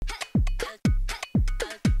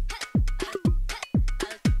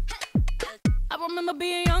remember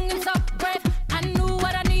being young and so brave. I knew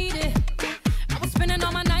what I needed. I was spending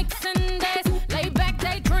all my nights and days, laid back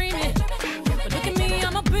daydreaming. But look at me,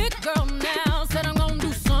 I'm a big girl now. Said I'm gonna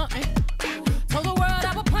do something. Told the world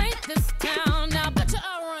I would paint this town. Now I bet you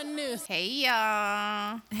I'll run this. Hey,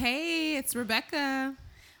 y'all. Hey, it's Rebecca.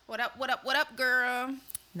 What up, girl?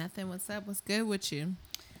 Nothing. What's up? What's good with you?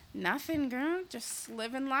 Nothing, girl. Just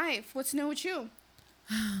living life. What's new with you?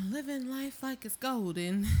 Living life like it's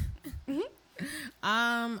golden.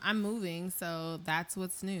 I'm moving, so that's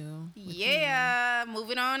what's new. Yeah,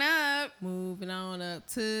 moving on up. Moving on up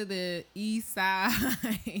to the east side.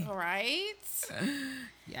 All right.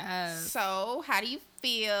 Yes. So, how do you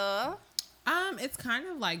feel? It's kind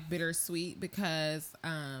of like bittersweet because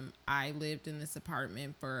I lived in this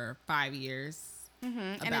apartment for 5 years.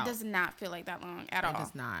 Mm-hmm. And it does not feel like that long at all. It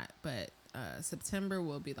does not, but September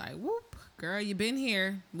will be like, whoop, girl, you been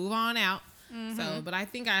here. Move on out. Mm-hmm. So, but I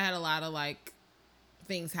think I had a lot of like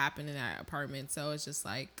things happen in that apartment. So it's just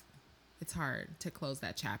like, it's hard to close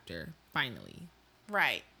that chapter finally.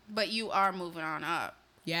 Right. But you are moving on up.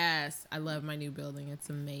 Yes. I love my new building. It's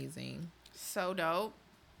amazing. So dope.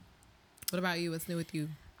 What about you? What's new with you?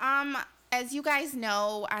 As you guys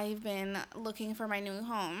know, I've been looking for my new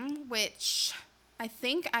home, which I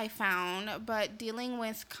think I found, but dealing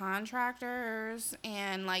with contractors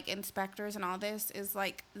and like inspectors and all this is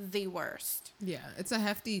like the worst. Yeah, it's a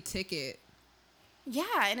hefty ticket.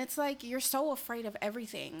 Yeah, and it's like you're so afraid of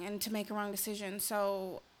everything and to make a wrong decision.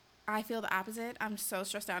 So I feel the opposite. I'm so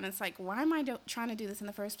stressed out. And it's like, why am I trying to do this in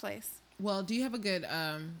the first place? Well, do you have a good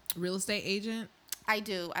real estate agent? I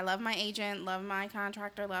do. I love my agent, love my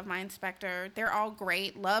contractor, love my inspector. They're all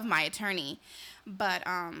great. Love my attorney. But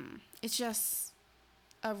it's just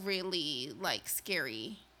a really like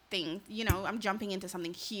scary thing. You know, I'm jumping into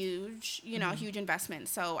something huge, you know, huge investment.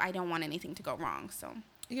 So I don't want anything to go wrong. So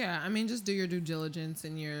yeah, I mean, just do your due diligence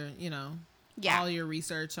and your, you know, all your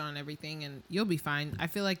research on everything and you'll be fine. I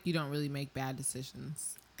feel like you don't really make bad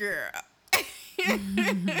decisions. Girl.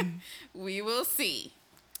 We will see.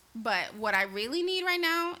 But what I really need right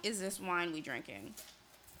now is this wine we drinking.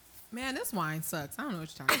 Man, this wine sucks. I don't know what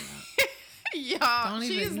you're talking about. Y'all, don't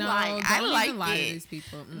she's even, no, like, don't I like even lie it. to these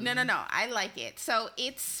people. No, I like it. So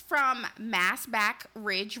it's from Massback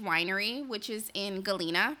Ridge Winery, which is in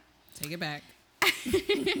Galena. Take it back.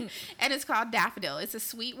 And it's called Daffodil. It's a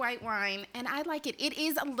sweet white wine, and I like it. It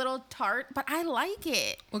is a little tart, but I like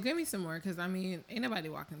it. Well, give me some more, because, I mean, ain't nobody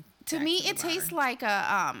walking. To me, it tastes like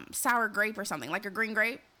a sour grape or something, like a green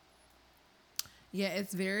grape. Yeah,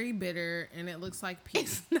 it's very bitter, and it looks like pea.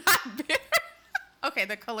 It's not bitter. Okay,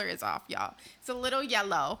 the color is off, y'all. It's a little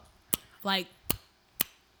yellow. Like,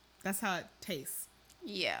 that's how it tastes.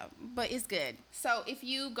 Yeah, but it's good. So if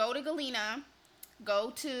you go to Galena,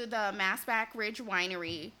 go to the Massback Ridge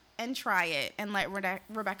Winery and try it and let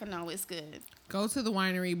Rebecca know it's good. Go to the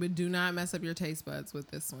winery, but do not mess up your taste buds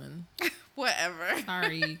with this one. Whatever.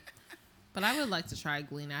 Sorry. But I would like to try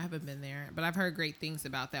Galena. I haven't been there, but I've heard great things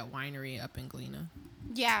about that winery up in Galena.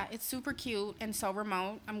 Yeah, it's super cute and so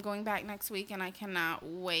remote. I'm going back next week and I cannot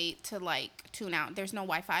wait to like tune out. There's no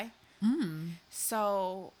Wi-Fi.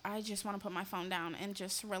 So I just want to put my phone down and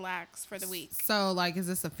just relax for the week. So like, is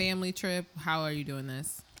this a family trip? How are you doing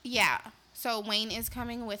this? Yeah. So Wayne is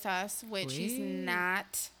coming with us, which he's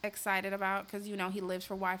not excited about because, you know, he lives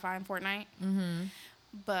for Wi-Fi in Fortnite. Mm-hmm.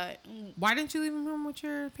 But why didn't you leave him home with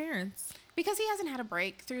your parents? Because he hasn't had a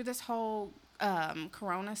break through this whole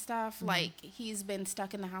Corona stuff. Mm-hmm. Like, he's been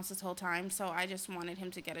stuck in the house this whole time. So I just wanted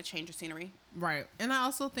him to get a change of scenery. Right. And I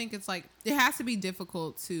also think it's like, it has to be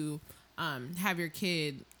difficult to have your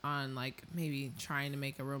kid on like maybe trying to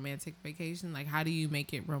make a romantic vacation. Like, how do you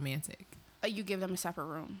make it romantic? You give them a separate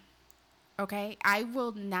room. Okay? I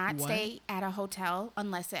will not stay at a hotel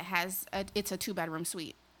unless it's a 2-bedroom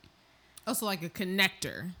suite. Oh, so like a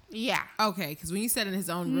connector. Yeah. Okay, because when you said in his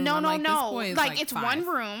own room, No. This boy is like it's 5. one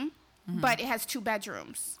room, but it has 2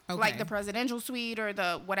 bedrooms. Okay. Like the presidential suite or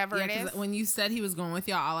the whatever it is. When you said he was going with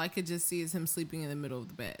y'all, all I could just see is him sleeping in the middle of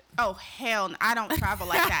the bed. Oh, hell no. I don't travel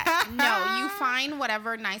like that. No, you find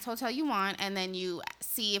whatever nice hotel you want, and then you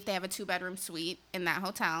see if they have a 2-bedroom suite in that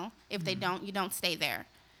hotel. If they don't, you don't stay there.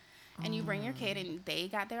 And you bring your kid, and they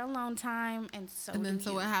got their alone time, and so. And then,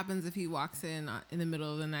 so what happens if he walks in the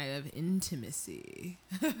middle of the night of intimacy?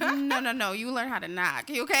 No. You learn how to knock.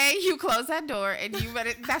 Okay, you close that door, and you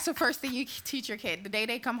better. That's the first thing you teach your kid. The day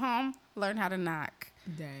they come home, learn how to knock.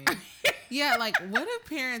 Dang. Yeah, like, what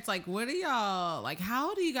do parents, like, what do y'all, like,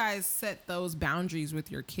 how do you guys set those boundaries with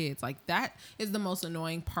your kids? Like, that is the most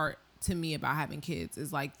annoying part to me about having kids,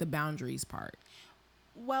 is like the boundaries part.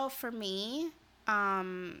 Well, for me,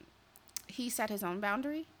 he set his own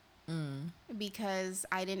boundary. because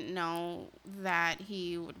I didn't know that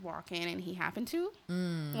he would walk in, and he happened to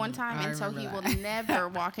one time, I and so he remember will that. never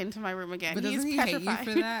walk into my room again. But He's doesn't he petrified. hate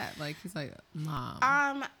you for that? Like, he's like,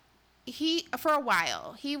 Mom. He for a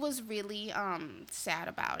while he was really sad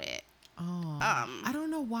about it. Oh, I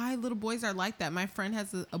don't know why little boys are like that. My friend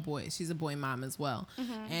has a boy. She's a boy mom as well.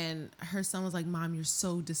 And her son was like, Mom, you're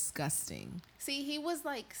so disgusting. See, he was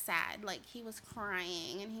like sad, like he was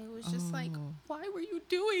crying, and he was just like, why were you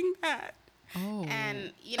doing that? Oh.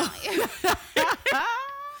 And, you know,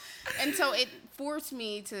 and so it forced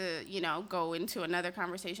me to, you know, go into another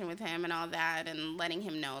conversation with him and all that, and letting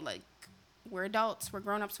him know, like, we're adults, we're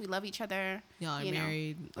grown-ups, we love each other. Y'all are you know.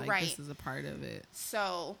 married. Like, Right. this is a part of it.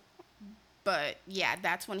 So, but yeah,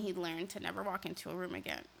 that's when he learned to never walk into a room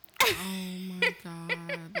again. Oh, my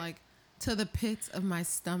God. Like, to the pits of my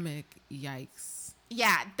stomach. Yikes.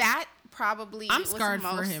 Yeah, that probably I'm was scarred the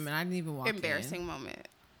for most him, and I didn't even walk embarrassing moment.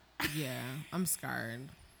 in. Yeah, I'm scarred.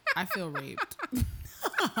 I feel raped.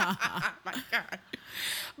 Oh my God.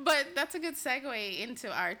 But that's a good segue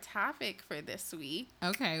into our topic for this week.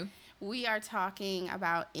 Okay. We are talking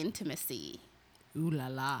about intimacy. Ooh la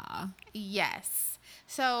la. Yes.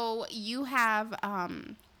 So you have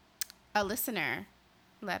a listener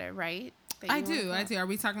letter, right? that I you wanna do. pull I up? do. Are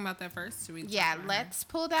we talking about that first? Should we Yeah, talk about let's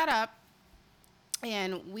pull that up.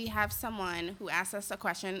 And we have someone who asks us a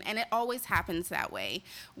question, and it always happens that way,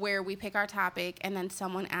 where we pick our topic and then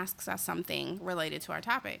someone asks us something related to our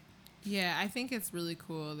topic. Yeah, I think it's really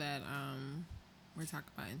cool that we're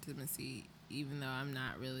talking about intimacy, even though I'm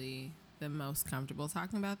not really the most comfortable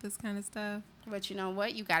talking about this kind of stuff. But you know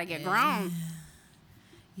what? You got to get grown.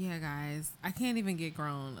 Yeah, guys, I can't even get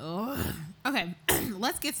grown. Ugh. Okay,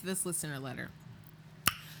 let's get to this listener letter.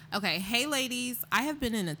 Okay, hey ladies, I have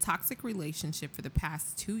been in a toxic relationship for the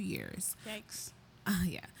past 2 years. Yikes.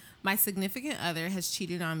 Yeah. My significant other has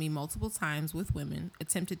cheated on me multiple times with women,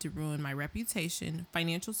 attempted to ruin my reputation,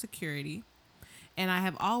 financial security, and I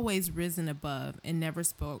have always risen above and never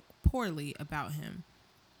spoke poorly about him.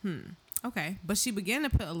 Okay. But she began to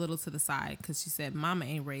put a little to the side because she said, Mama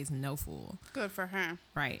ain't raised no fool. Good for her.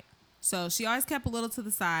 Right. So she always kept a little to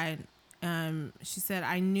the side. She said,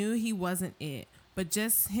 I knew he wasn't it, but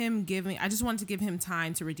I just wanted to give him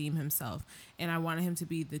time to redeem himself. And I wanted him to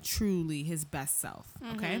be truly his best self.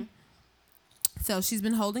 Okay. So she's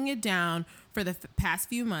been holding it down for the past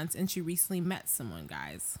few months, and she recently met someone,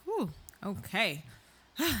 guys. Whew. Okay.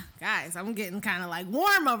 Guys, I'm getting kind of like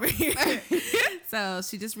warm over here. So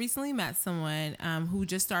she just recently met someone who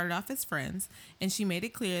just started off as friends, and she made it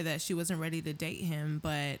clear that she wasn't ready to date him.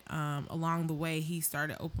 But along the way, he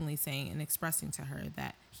started openly saying and expressing to her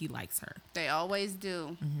that he likes her. They always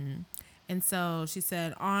do. And so she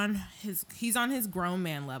said he's on his grown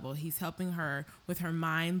man level. He's helping her with her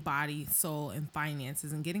mind, body, soul, and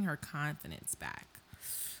finances and getting her confidence back.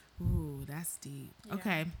 Ooh, that's deep. Yeah.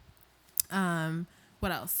 Okay.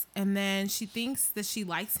 What else? And then she thinks that she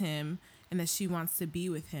likes him and that she wants to be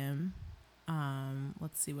with him.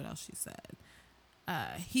 Let's see what else she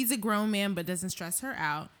said. He's a grown man but doesn't stress her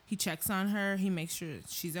out. He checks on her. He makes sure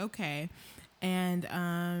she's okay.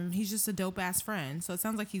 And he's just a dope-ass friend. So it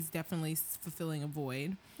sounds like he's definitely fulfilling a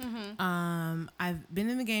void. I've been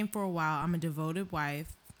in the game for a while. I'm a devoted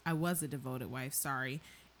wife. I was a devoted wife, sorry.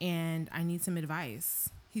 And I need some advice.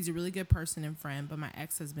 He's a really good person and friend, but my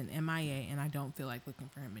ex has been MIA, and I don't feel like looking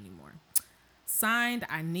for him anymore. Signed,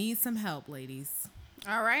 I need some help, ladies.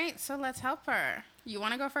 All right, so let's help her. You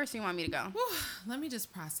want to go first or you want me to go? Whew, let me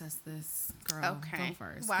just process this, girl. Okay. Go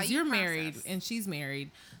first. While 'Cause you you're married, process. and she's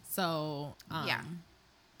married. So, Yeah.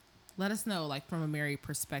 let us know, like, from a married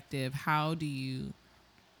perspective, how do you,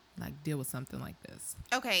 like, deal with something like this?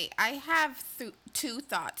 Okay, I have two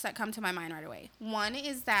thoughts that come to my mind right away. One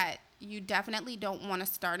is that you definitely don't want to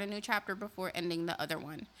start a new chapter before ending the other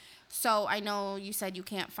one. So I know you said you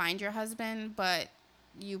can't find your husband, but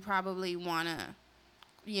you probably want to,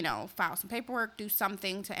 file some paperwork, do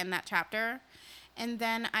something to end that chapter. And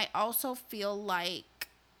then I also feel like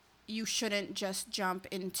you shouldn't just jump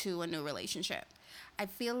into a new relationship. I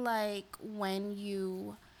feel like when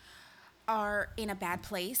you are in a bad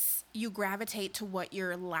place, you gravitate to what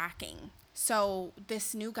you're lacking. So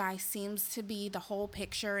this new guy seems to be the whole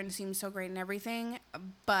picture and seems so great and everything,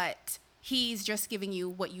 but he's just giving you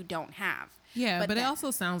what you don't have. Yeah, but it also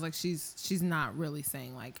sounds like she's not really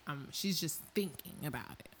saying, like, she's just thinking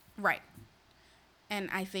about it. Right. And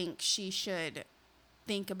I think she should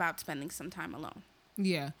think about spending some time alone.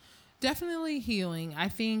 Yeah. Definitely healing. I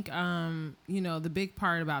think, the big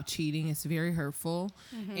part about cheating is very hurtful,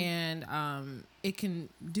 and it can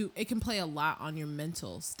play a lot on your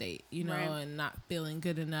mental state, Right. and not feeling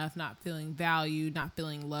good enough, not feeling valued, not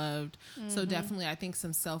feeling loved. So definitely, I think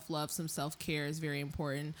some self-love, some self-care is very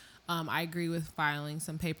important. I agree with filing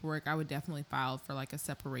some paperwork. I would definitely file for like a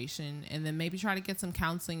separation, and then maybe try to get some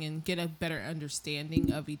counseling and get a better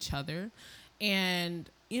understanding of each other. And,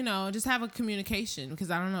 just have a communication, because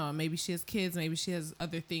I don't know, maybe she has kids, maybe she has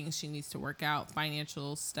other things she needs to work out,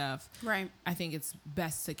 financial stuff. Right. I think it's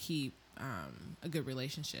best to keep a good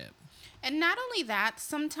relationship. And not only that,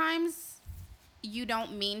 sometimes you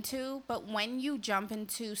don't mean to, but when you jump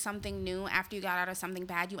into something new after you got out of something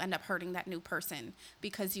bad, you end up hurting that new person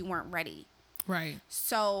because you weren't ready. Right.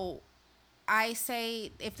 So I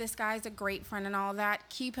say, if this guy's a great friend and all that,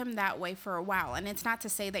 keep him that way for a while. And it's not to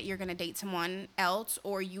say that you're going to date someone else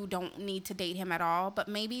or you don't need to date him at all, but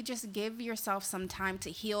maybe just give yourself some time to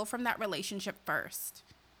heal from that relationship first.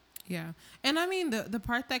 Yeah. And I mean, the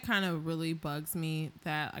part that kind of really bugs me,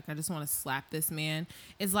 that like I just want to slap this man,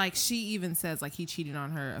 is like she even says like he cheated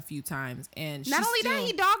on her a few times, and Not only that,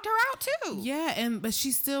 he dogged her out too. Yeah, but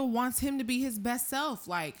she still wants him to be his best self.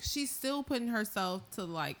 Like she's still putting herself to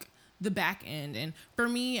like the back end. And for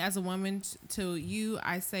me as a woman, to you,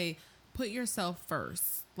 I say put yourself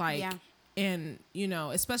first. Like, Yeah. and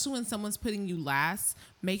especially when someone's putting you last,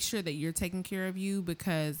 make sure that you're taking care of you,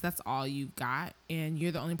 because that's all you've got, and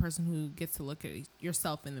you're the only person who gets to look at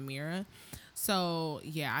yourself in the mirror. So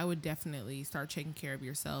yeah, I would definitely start taking care of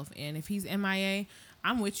yourself. And if he's MIA,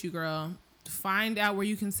 I'm with you, girl. Find out where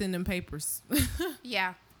you can send them papers.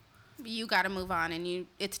 Yeah. You got to move on, and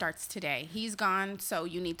it starts today. He's gone, so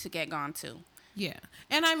you need to get gone too. Yeah.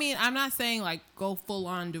 And I mean, I'm not saying like go full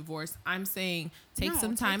on divorce. I'm saying take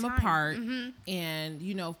some time apart and,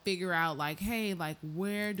 figure out like, hey, like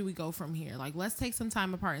where do we go from here? Like, let's take some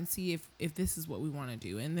time apart and see if this is what we want to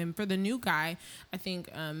do. And then for the new guy, I think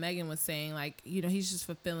Megan was saying like, he's just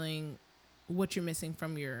fulfilling what you're missing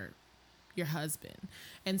from your husband.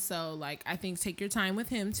 And so like, I think take your time with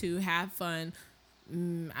him to have fun.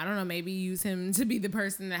 I don't know, maybe use him to be the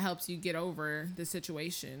person that helps you get over the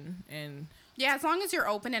situation. And yeah, as long as you're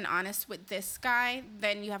open and honest with this guy,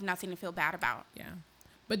 then you have nothing to feel bad about. yeah,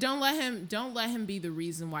 but don't let him be the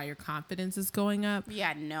reason why your confidence is going up.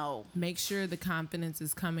 Yeah, no. Make sure the confidence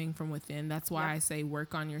is coming from within. That's why I say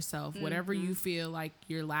work on yourself. Whatever you feel like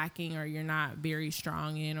you're lacking or you're not very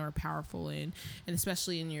strong in or powerful in, and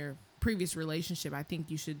especially in your previous relationship, I think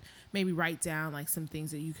you should maybe write down like some things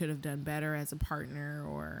that you could have done better as a partner,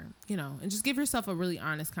 or and just give yourself a really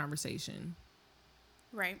honest conversation.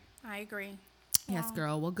 Right. I agree. Yes, Wow.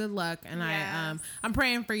 girl. Well, good luck, and Yes. I'm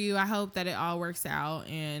praying for you. I hope that it all works out,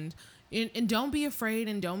 and don't be afraid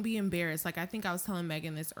and don't be embarrassed. Like I think I was telling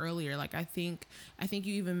Megan this earlier. Like I think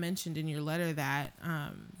you even mentioned in your letter that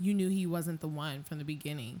you knew he wasn't the one from the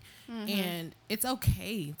beginning, and it's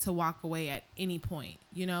okay to walk away at any point.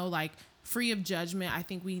 Like free of judgment. I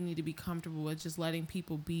think we need to be comfortable with just letting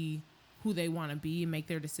people be who they want to be and make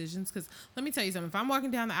their decisions. Because let me tell you something. If I'm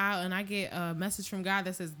walking down the aisle and I get a message from God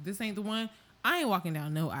that says this ain't the one, I ain't walking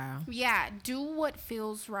down no aisle. Yeah, do what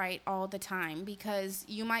feels right all the time, because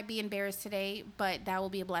you might be embarrassed today, but that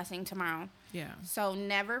will be a blessing tomorrow. Yeah. So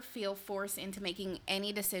never feel forced into making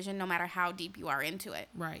any decision, no matter how deep you are into it.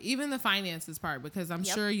 Right. Even the finances part, because I'm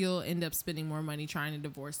Yep. sure you'll end up spending more money trying to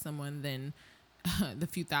divorce someone than the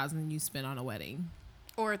few thousand you spent on a wedding.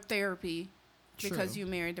 Or therapy, because True. you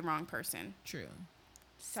married the wrong person. True.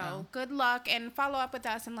 So good luck, and follow up with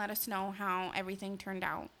us and let us know how everything turned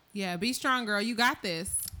out. Yeah. Be strong, girl. You got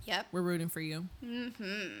this. Yep. We're rooting for you.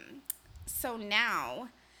 So now,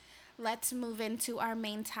 let's move into our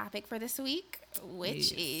main topic for this week,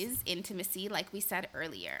 which is intimacy, like we said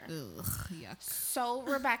earlier. Ugh. Yuck. So,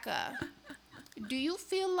 Rebecca, do you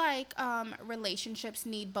feel like relationships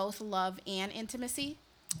need both love and intimacy?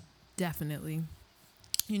 Definitely.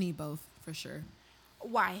 You need both for sure.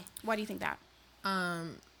 Why? Why do you think that?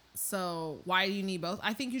 So why do you need both?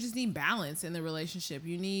 I think you just need balance in the relationship.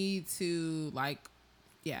 You need to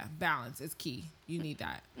balance is key. You need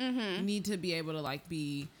that. You need to be able to like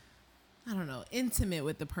be, I don't know, intimate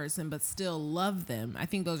with the person, but still love them. I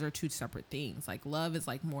think those are two separate things. Like love is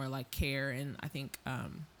like more like care, and I think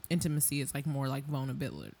intimacy is like more like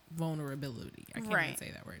vulnerability. I can't even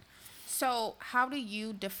say that word. So, how do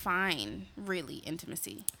you define really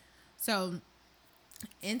intimacy? So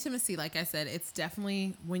intimacy, like I said, it's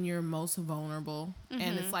definitely when you're most vulnerable.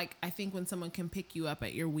 And it's like, I think when someone can pick you up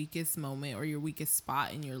at your weakest moment or your weakest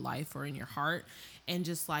spot in your life or in your heart, and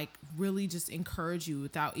just like really just encourage you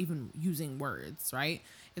without even using words, right?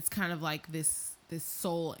 It's kind of like this this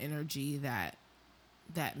soul energy that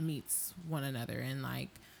meets one another, and like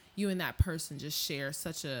you and that person just share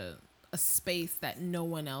such a space that no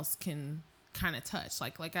one else can kind of touch.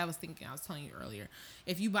 Like I was telling you earlier,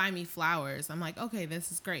 if you buy me flowers, I'm like, okay,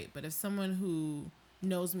 this is great. But if someone who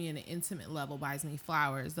knows me in an intimate level buys me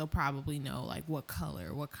flowers, they'll probably know like what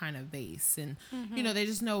color, what kind of vase, and you know, they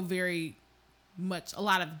just know a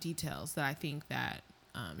lot of details that I think that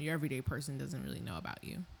your everyday person doesn't really know about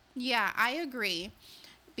you. Yeah, I agree,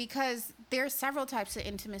 because there's several types of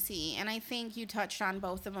intimacy, and I think you touched on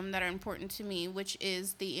both of them that are important to me, which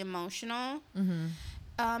is the emotional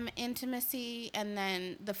intimacy and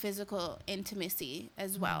then the physical intimacy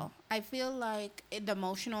as well. I feel like the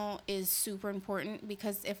emotional is super important,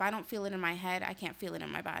 because if I don't feel it in my head, I can't feel it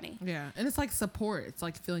in my body. Yeah, and it's like support. It's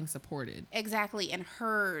like feeling supported. Exactly, and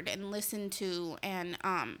heard and listened to, and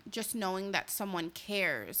just knowing that someone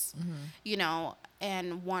cares, you know,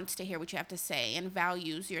 and wants to hear what you have to say and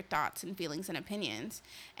values your thoughts and feelings and opinions.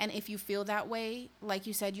 And if you feel that way, like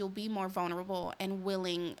you said, you'll be more vulnerable and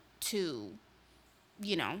willing to,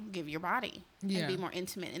 you know, give your body and be more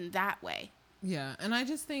intimate in that way. Yeah, and I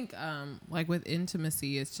just think like with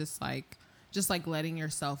intimacy, it's just like letting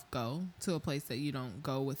yourself go to a place that you don't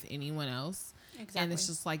go with anyone else. Exactly. And it's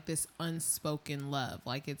just like this unspoken love.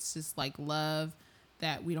 Like it's just like love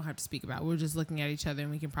that we don't have to speak about. We're just looking at each other and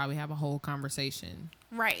we can probably have a whole conversation.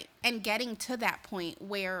 Right. And getting to that point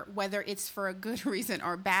where, whether it's for a good reason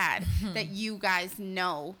or bad, that you guys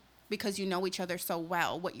know, because you know each other so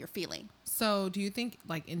well, what you're feeling. So do you think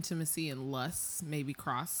like intimacy and lust maybe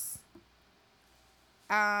cross?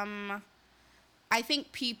 I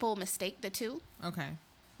think people mistake the two. Okay.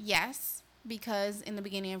 Yes, because in the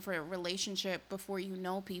beginning of a relationship, before you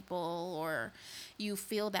know people or you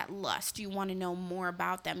feel that lust, you want to know more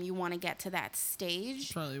about them. You want to get to that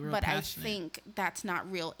stage. Probably real but passionate. I think that's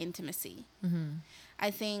not real intimacy.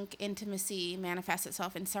 I think intimacy manifests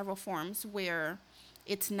itself in several forms, where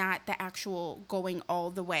it's not the actual going all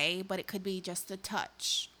the way, but it could be just a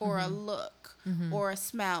touch or a look or a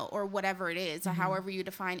smell or whatever it is, or however you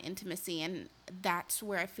define intimacy. And that's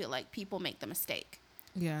where I feel like people make the mistake.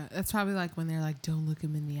 Yeah, that's probably like when they're like, don't look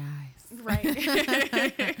him in the eyes.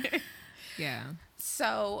 Right. Yeah.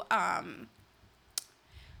 So,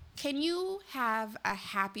 can you have a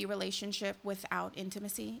happy relationship without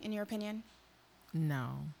intimacy, in your opinion?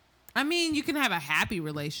 No. I mean, you can have a happy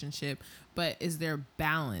relationship, but is there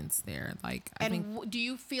balance there? Like, I think. Do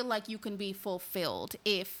you feel like you can be fulfilled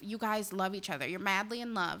if you guys love each other? You're madly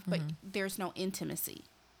in love, but there's no intimacy.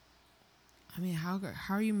 I mean, how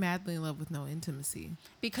are you madly in love with no intimacy?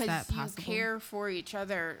 Because you care for each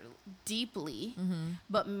other deeply,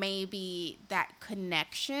 but maybe that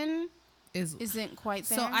connection isn't quite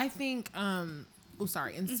there. So I think, in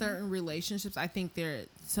certain relationships, I think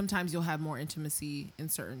sometimes you'll have more intimacy in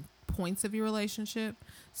certain points of your relationship.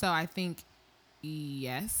 So I think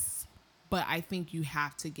yes, but I think you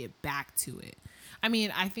have to get back to it. I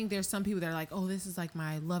mean, I think there's some people that are like, oh, this is like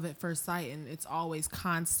my love at first sight, and it's always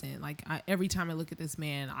constant. Like every time I look at this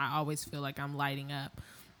man, I always feel like I'm lighting up.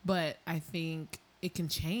 But I think it can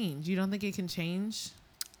change. You don't think it can change?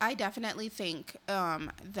 I definitely think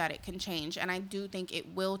that it can change, and I do think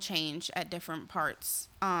it will change at different parts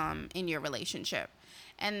in your relationship.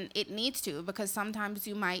 And it needs to, because sometimes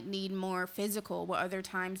you might need more physical, while other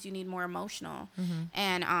times you need more emotional.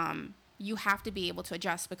 And you have to be able to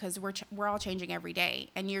adjust, because we're all changing every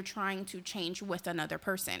day, and you're trying to change with another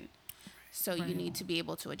person. So you need to be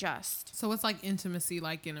able to adjust. So what's like intimacy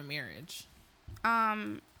like in a marriage?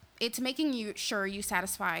 It's making sure you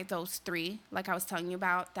satisfy those three, like I was telling you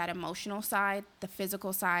about, that emotional side, the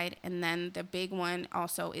physical side, and then the big one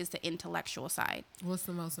also is the intellectual side. What's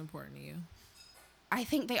the most important to you? I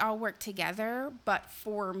think they all work together, but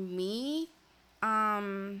for me,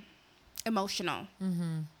 emotional.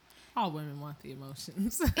 All women want the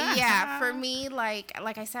emotions. Yeah, for me, like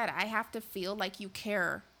I said, I have to feel like you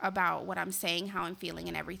care about what I'm saying, how I'm feeling,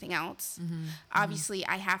 and everything else. Obviously,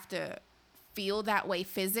 I have to feel that way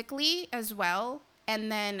physically as well.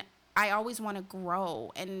 And then I always want to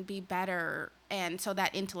grow and be better. And so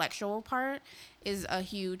that intellectual part is a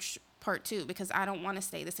huge part too, because I don't want to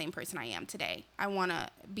stay the same person I am today. I want to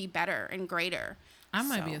be better and greater. I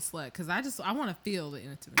might be a slut, because I want to feel the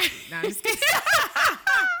intimacy. No, I'm just kidding.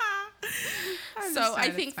 So I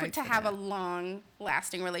think to have a long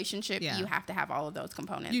lasting relationship, you have to have all of those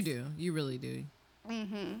components. You do. You really do.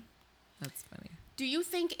 That's funny. Do you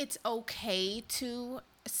think it's okay to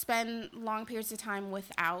spend long periods of time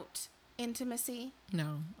without intimacy?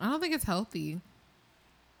 No, I don't think it's healthy.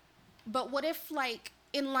 But what if, like,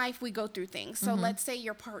 in life we go through things? So let's say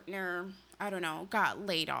your partner I don't know, got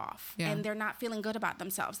laid off and they're not feeling good about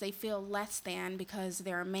themselves. They feel less than because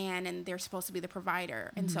they're a man and they're supposed to be the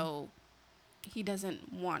provider. And so he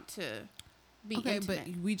doesn't want to be intimate.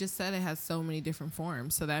 But we just said it has so many different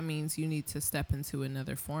forms. So that means you need to step into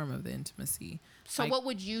another form of the intimacy. So what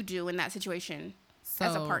would you do in that situation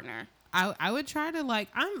as a partner? I would try to like,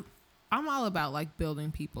 I'm all about like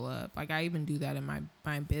building people up. Like I even do that in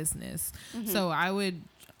my business. So I would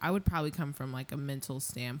probably come from like a mental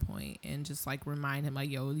standpoint and just like remind him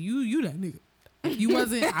like, yo, you that nigga. If you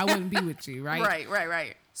wasn't, I wouldn't be with you. Right.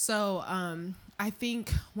 Right. So, I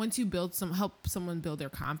think once you help someone build their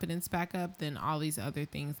confidence back up, then all these other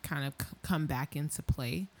things kind of come back into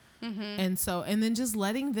play. And then just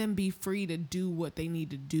letting them be free to do what they need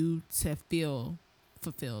to do to feel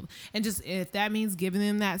fulfilled. And just if that means giving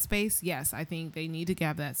them that space, yes, I think they need to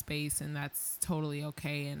have that space, and that's totally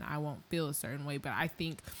okay. And I won't feel a certain way, but I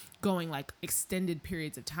think going like extended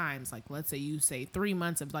periods of times, like let's say you say 3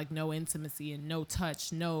 months of like no intimacy and no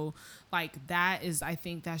touch, no, like that is, I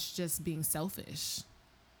think that's just being selfish.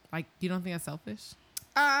 Like, you don't think that's selfish?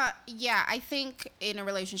 Yeah, I think in a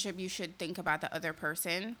relationship you should think about the other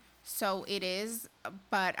person. So it is,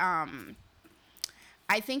 but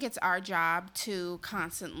I think it's our job to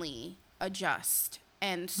constantly adjust.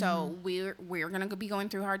 And so we're going to be going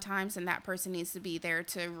through hard times, and that person needs to be there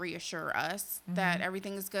to reassure us that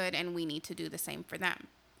everything is good, and we need to do the same for them.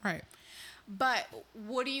 Right. But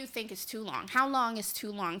what do you think is too long? How long is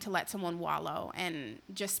too long to let someone wallow and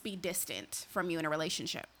just be distant from you in a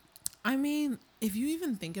relationship? I mean, if you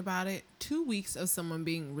even think about it, 2 weeks of someone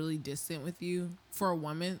being really distant with you for a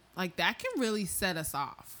woman, like that can really set us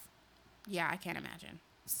off. Yeah, I can't imagine.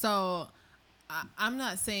 So I'm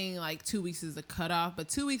not saying like 2 weeks is a cutoff, but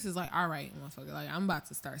 2 weeks is like, all right, motherfucker, like I'm about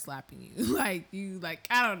to start slapping you. I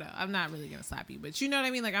don't know. I'm not really going to slap you, but you know what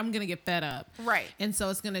I mean? Like I'm going to get fed up. Right. And so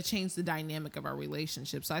it's going to change the dynamic of our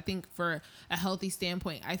relationship. So I think for a healthy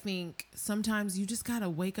standpoint, I think sometimes you just got to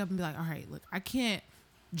wake up and be like, all right, look, I can't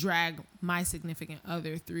drag my significant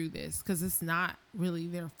other through this because it's not really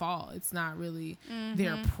their fault. It's not really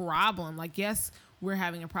their problem. Like, yes, we're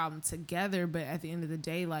having a problem together, but at the end of the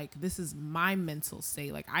day, like this is my mental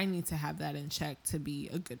state. Like I need to have that in check to be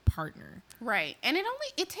a good partner. Right. And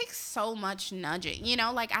it takes so much nudging, you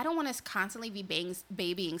know, like I don't want to constantly be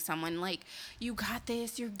babying someone like, you got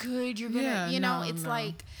this, you're good, you're gonna, it's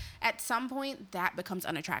like at some point that becomes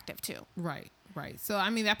unattractive too. Right. So, I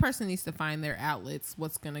mean, that person needs to find their outlets,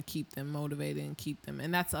 what's going to keep them motivated and keep them.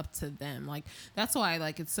 And that's up to them. Like, that's why,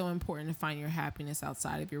 like, it's so important to find your happiness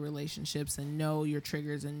outside of your relationships and know your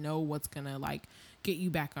triggers and know what's going to, like, get you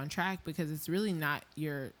back on track, because it's really not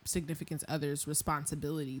your significant other's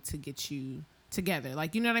responsibility to get you together.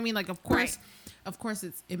 Like, you know what I mean? Like, of course,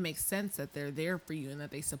 it makes sense that they're there for you and that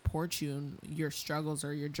they support you in your struggles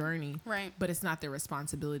or your journey. Right. But it's not their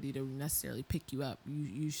responsibility to necessarily pick you up.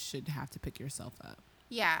 You should have to pick yourself up.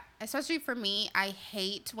 Yeah. Especially for me, I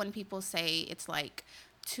hate when people say it's like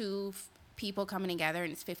two people coming together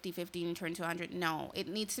and it's 50-50 and turn to 100. No, it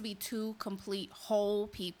needs to be two complete whole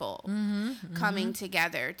people coming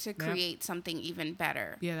together to create something even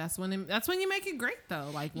better. Yeah, that's when you make it great though.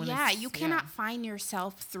 Like when you cannot find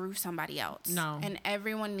yourself through somebody else. No. And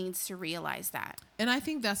everyone needs to realize that. And I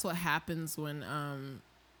think that's what happens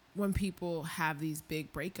when people have these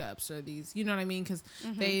big breakups or these, you know what I mean? Because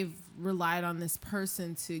they've relied on this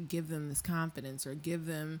person to give them this confidence or give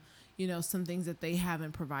them, you know, some things that they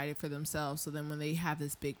haven't provided for themselves. So then when they have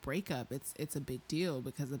this big breakup, it's a big deal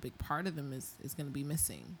because a big part of them is going to be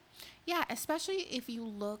missing. Yeah, especially if you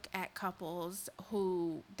look at couples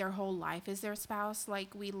who their whole life is their spouse.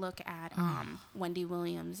 Like we look at Wendy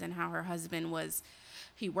Williams and how her husband was,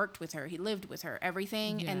 he worked with her, he lived with her,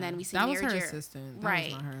 everything. Yeah. And then we see that Mary was her J. assistant. That right.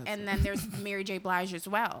 was not her husband. And then there's Mary J. Blige as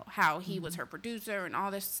well, how he was her producer and all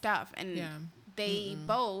this stuff. And they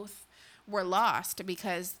both were lost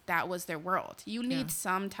because that was their world. You need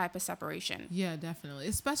some type of separation. Yeah, definitely.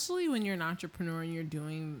 Especially when you're an entrepreneur and you're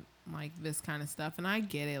doing like this kind of stuff. And I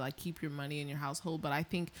get it, like keep your money in your household, but I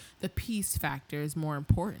think the peace factor is more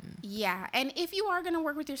important. Yeah. And if you are going to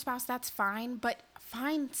work with your spouse, that's fine, but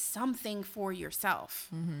find something for yourself.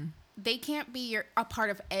 They can't be a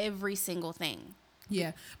part of every single thing.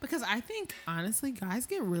 Yeah, because I think, honestly, guys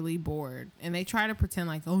get really bored. And they try to pretend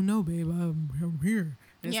like, oh, no, babe, I'm here.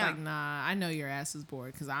 And it's like, nah, I know your ass is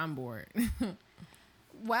bored because I'm bored.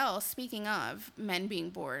 Well, speaking of men being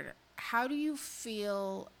bored, how do you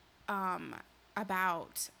feel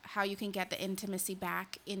about how you can get the intimacy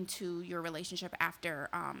back into your relationship after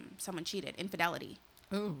someone cheated? Infidelity.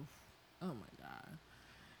 Oh my God.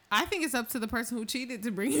 I think it's up to the person who cheated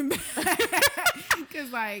to bring him back.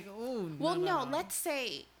 Because, like, oh, well, no, let's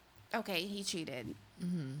say okay, he cheated.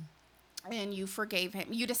 And you forgave him.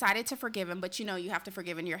 You decided to forgive him, but you know you have to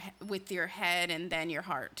forgive in with your head and then your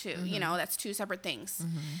heart too. You know, that's two separate things.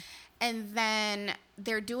 And then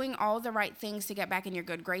they're doing all the right things to get back in your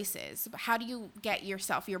good graces. But how do you get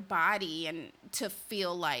yourself, your body, and to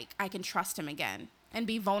feel like I can trust him again and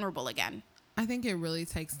be vulnerable again? I think it really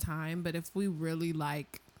takes time, but if we're really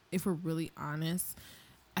honest,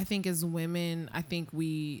 I think as women, I think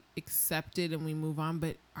we accept it and we move on,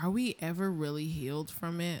 but are we ever really healed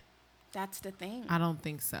from it? That's the thing. I don't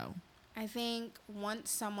think so. I think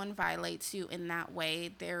once someone violates you in that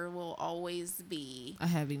way, there will always be A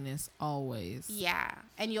heaviness, always. yeah,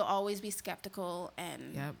 and you'll always be skeptical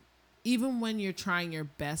and Yep. Even when you're trying your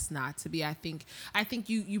best not to be, I think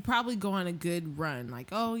you probably go on a good run, like,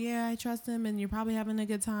 oh yeah, I trust him, and you're probably having a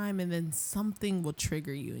good time, and then something will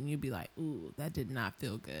trigger you, and you'll be like, ooh, that did not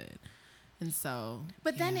feel good. And so,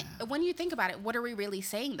 But then yeah. when you think about it, what are we really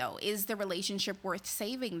saying though? Is the relationship worth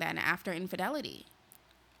saving then after infidelity?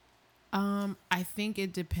 I think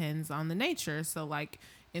it depends on the nature. So like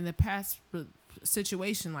in the past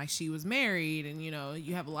situation, like she was married and, you know,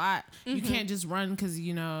 you have a lot, you can't just run because,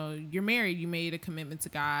 you know, you're married, you made a commitment to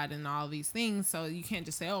God and all these things. So you can't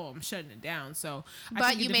just say, oh, I'm shutting it down. So,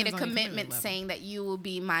 But you made a commitment saying that you will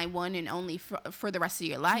be my one and only for the rest of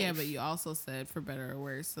your life. Yeah, but you also said for better or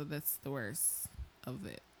worse. So that's the worst of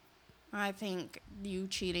it. I think you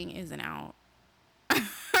cheating isn't out.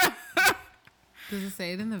 Does it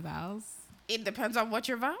say it in the vows? It depends on what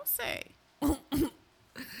your vows say.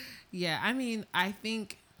 Yeah, I mean, I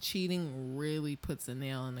think cheating really puts a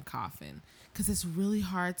nail in the coffin because it's really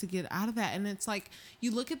hard to get out of that. And it's like,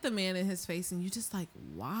 you look at the man in his face and you just like,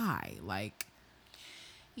 why? Like,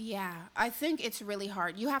 Yeah, I think it's really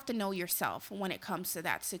hard. You have to know yourself when it comes to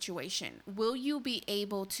that situation. Will you be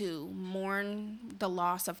able to mourn the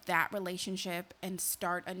loss of that relationship and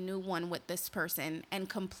start a new one with this person and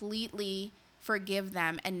completely forgive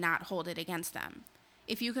them and not hold it against them?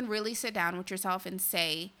 If you can really sit down with yourself and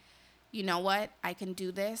say, you know what, I can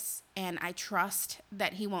do this and I trust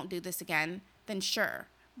that he won't do this again, then sure.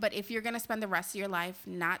 But if you're going to spend the rest of your life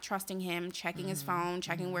not trusting him, checking his phone,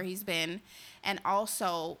 checking where he's been, and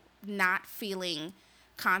also not feeling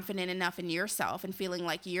confident enough in yourself and feeling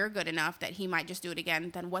like you're good enough that he might just do it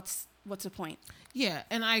again, then what's the point? yeah,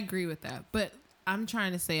 and I agree with that. But I'm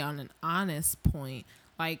trying to say on an honest point,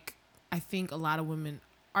 like, I think a lot of women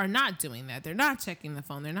are not doing that. They're not checking the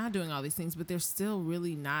phone. They're not doing all these things, but they're still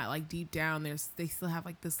really not. Like, deep down, they still have,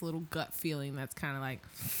 like, this little gut feeling that's kind of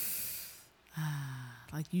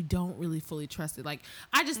like you don't really fully trust it. Like,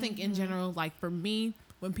 I just think in general, like, for me,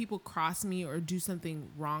 when people cross me or do something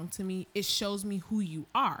wrong to me, it shows me who you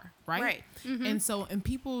are, right? Right. And so, and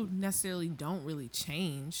people necessarily don't really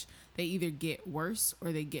change. They either get worse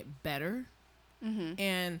or they get better.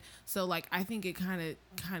 And so, like, I think it kind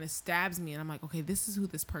of stabs me, and I'm like, okay, this is who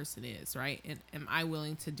this person is, right? And am I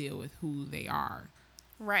willing to deal with who they are?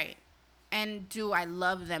 Right. And do I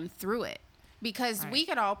love them through it? Because we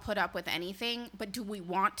could all put up with anything, but do we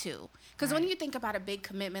want to? Because when you think about a big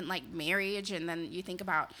commitment like marriage, and then you think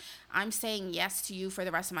about, I'm saying yes to you for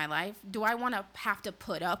the rest of my life, do I want to have to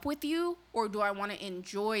put up with you? Or do I want to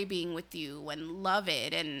enjoy being with you and love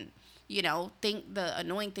it and, you know, think the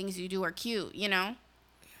annoying things you do are cute, you know?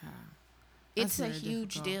 Yeah. It's a That's very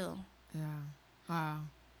huge difficult. deal. Yeah. Wow.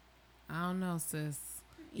 I don't know, sis.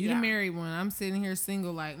 You Yeah. the married one. I'm sitting here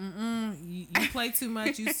single, like, you play too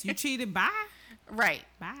much. You cheated. Bye. Right.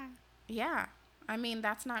 Bye. Yeah. I mean,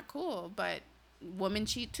 that's not cool, but women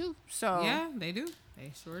cheat too. So Yeah, they do.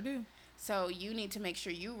 They sure do. So you need to make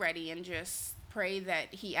sure you're ready and just pray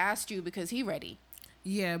that he asked you because he ready.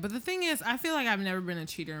 Yeah, but the thing is, I feel like I've never been a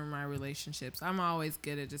cheater in my relationships. I'm always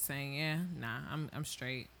good at just saying, yeah, nah, I'm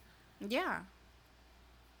straight. Yeah.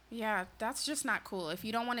 Yeah, that's just not cool. If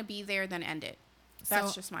you don't want to be there, then end it. That's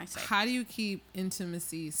So, just my say. How do you keep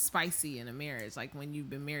intimacy spicy in a marriage? Like when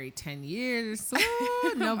you've been married 10 years.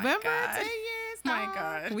 Ooh, November, God. 10 years. My dog.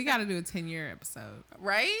 God. We got to do a 10-year episode.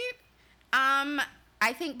 Right?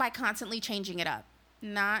 I think by constantly changing it up,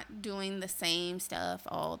 not doing the same stuff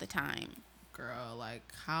all the time. Girl, like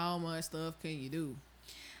how much stuff can you do?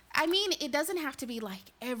 I mean, it doesn't have to be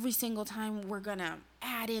like every single time we're going to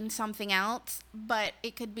add in something else, but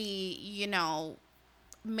it could be, you know,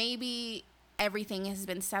 maybe everything has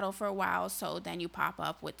been settled for a while, so then you pop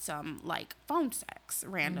up with some like phone sex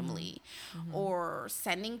randomly, or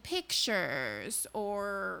sending pictures,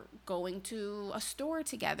 or going to a store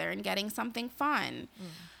together and getting something fun,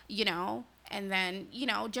 you know, and then, you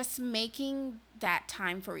know, just making that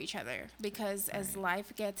time for each other, because as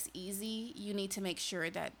life gets easy, you need to make sure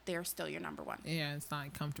that they're still your number one. Yeah, it's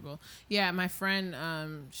not comfortable. Yeah, my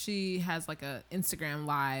friend, she has like a Instagram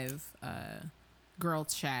live girl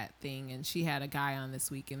chat thing, and she had a guy on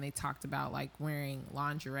this week, and they talked about like wearing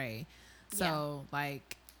lingerie. So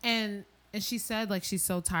like, and she said like she's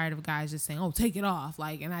so tired of guys just saying, "Oh, take it off,"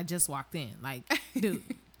 like, and I just walked in, like, dude.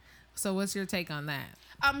 So what's your take on that?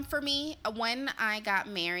 For me, when I got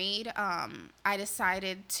married, I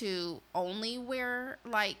decided to only wear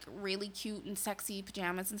like really cute and sexy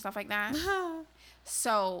pajamas and stuff like that.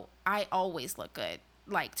 So I always look good,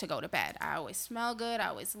 like to go to bed. I always smell good. I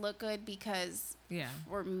always look good, because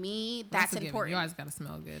for me, that's important. You always gotta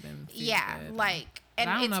smell good and feel good. Like, and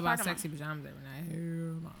I don't it's know about part of sexy pajamas every night.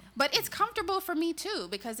 Hell no. But it's comfortable for me too,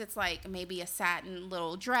 because it's like maybe a satin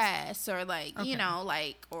little dress, or like, you know,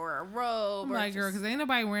 like, or a robe. I'm or like, girl, because ain't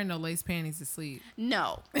nobody wearing no lace panties to sleep.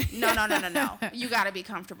 No. You got to be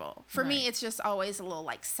comfortable. For me, it's just always a little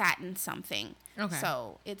like satin something. Okay.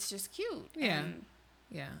 So it's just cute. Yeah.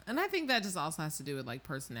 Yeah. And I think that just also has to do with like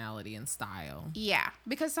personality and style. Yeah.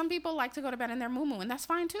 Because some people like to go to bed in their muumuu, and that's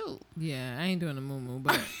fine too. Yeah. I ain't doing a muumuu,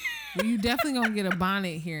 but you definitely going to get a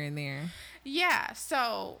bonnet here and there. Yeah.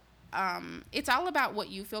 So it's all about what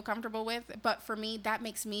you feel comfortable with. But for me, that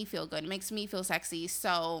makes me feel good. It makes me feel sexy.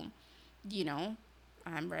 So, you know,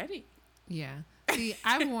 I'm ready. Yeah. See,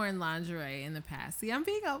 I've worn lingerie in the past. See, I'm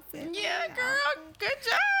being open. Yeah, girl. Good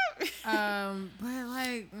job. But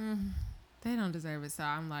like, they don't deserve it. So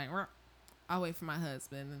I'm like, I'll wait for my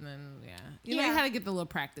husband, and then you know, you had to get the little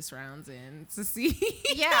practice rounds in to see.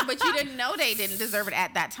 Yeah, but you didn't know they didn't deserve it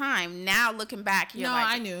at that time. Now looking back, you're like,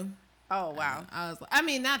 I knew. Oh wow. I was like, I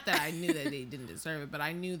mean, not that I knew that they didn't deserve it, but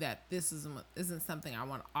I knew that this isn't something I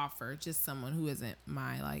want to offer just someone who isn't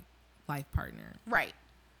my like life partner. Right.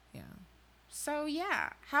 Yeah. So yeah,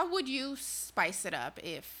 how would you spice it up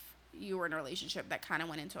if you were in a relationship that kind of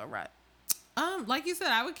went into a rut? Like you said,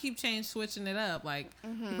 I would keep switching it up. Like,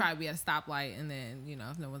 you'd probably be at a stoplight, and then, you know,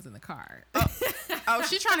 if no one's in the car. Oh,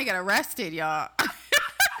 she's trying to get arrested, y'all.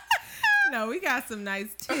 No, we got some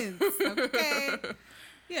nice tints, okay?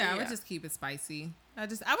 Yeah, I would just keep it spicy. I would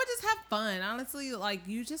just have fun. Honestly, like,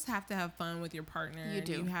 you just have to have fun with your partner. You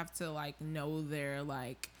do. You have to, like, know their,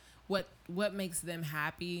 like, what makes them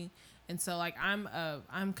happy. And so, like,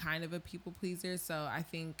 I'm kind of a people pleaser, so I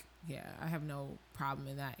think, I have no problem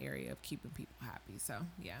in that area of keeping people happy. So,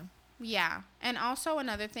 yeah. Yeah. And also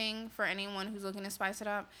another thing for anyone who's looking to spice it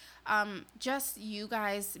up, just you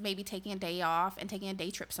guys maybe taking a day off and taking a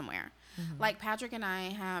day trip somewhere. Mm-hmm. Like, Patrick and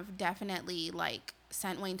I have definitely, like,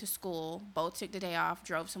 sent Wayne to school, both took the day off,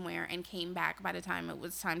 drove somewhere, and came back by the time it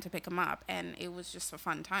was time to pick him up. And it was just a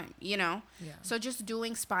fun time, you know? Yeah. So just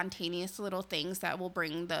doing spontaneous little things that will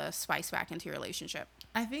bring the spice back into your relationship.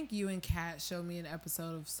 I think you and Kat showed me an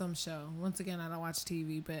episode of some show. Once again, I don't watch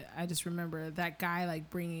TV, but I just remember that guy, like,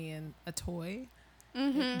 bringing in a toy.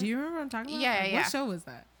 Mm-hmm. Do you remember what I'm talking about? Yeah, What show was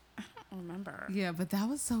that? I don't remember. Yeah, but that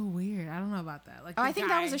was so weird. I don't know about that. Like, I think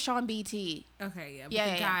that was a show on BT. Okay, yeah.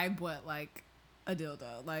 But the guy bought, like, a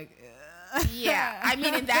dildo. Like, yeah. I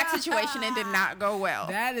mean, in that situation, it did not go well.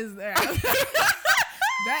 That is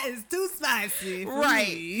that is too spicy for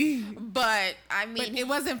me. But I mean, but it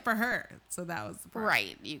wasn't for her, so that was the problem.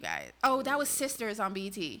 Right, you guys. Oh, that was Sisters on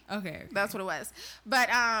BT. Okay. That's what it was. But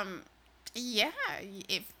yeah,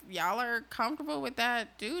 if y'all are comfortable with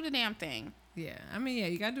that, do the damn thing. Yeah, I mean, yeah,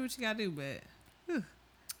 you gotta do what you gotta do, but whew.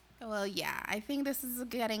 Well, yeah, I think this is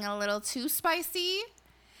getting a little too spicy.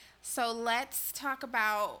 So let's talk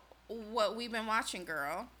about what we've been watching,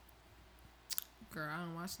 girl. Girl, I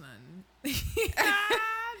don't watch nothing.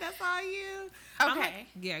 That's all you. Okay.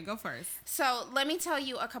 Yeah, go first. So let me tell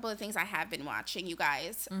you a couple of things I have been watching, you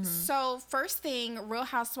guys. Mm-hmm. So first thing, Real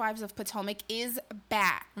Housewives of Potomac is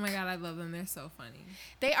back. Oh my God, I love them. They're so funny.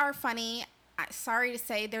 They are funny. Sorry to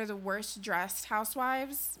say, they're the worst dressed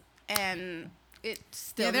housewives, and it's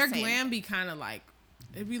still their glam be kind of like,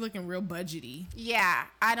 it be looking real budgety. Yeah,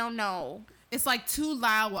 I don't know. It's like too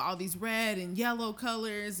loud with all these red and yellow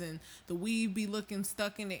colors, and the weave be looking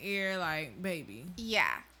stuck in the air like, baby.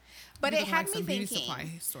 Yeah. But it had like me thinking. Beauty supply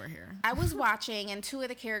store here. I was watching, and two of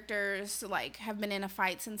the characters like have been in a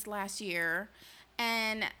fight since last year,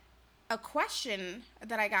 and a question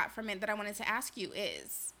that I got from it that I wanted to ask you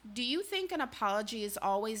is, do you think an apology is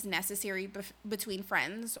always necessary between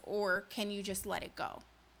friends, or can you just let it go?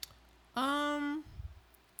 I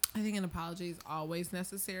think an apology is always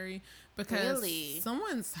necessary because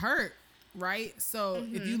someone's hurt, right? So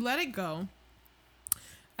if you let it go,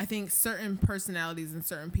 I think certain personalities and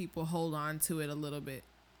certain people hold on to it a little bit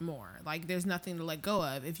more. Like, there's nothing to let go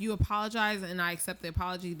of. If you apologize and I accept the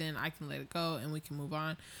apology, then I can let it go and we can move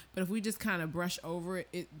on. But if we just kind of brush over it,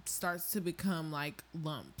 it starts to become like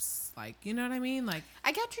lumps. Like, you know what I mean? Like,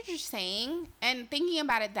 I get what you're saying, and thinking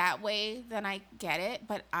about it that way, then I get it.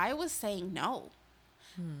 But I was saying no.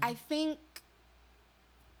 I think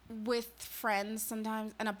with friends,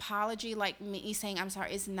 sometimes an apology, like me saying I'm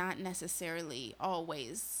sorry, is not necessarily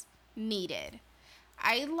always needed.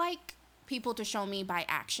 I like people to show me by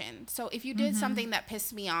action. So if you did something that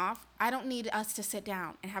pissed me off, I don't need us to sit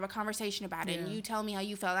down and have a conversation about it, and you tell me how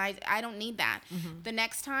you felt. I don't need that. The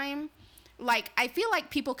next time, like, I feel like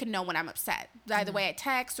people can know when I'm upset. By the way I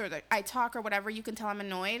text or I talk or whatever, you can tell I'm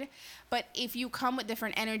annoyed. But if you come with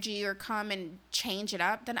different energy or come and change it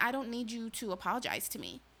up, then I don't need you to apologize to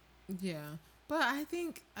me. yeah. But I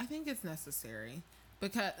think it's necessary.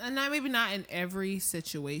 Because, and not, maybe not in every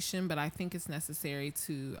situation, but I think it's necessary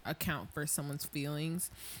to account for someone's feelings.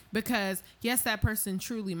 Because, yes, that person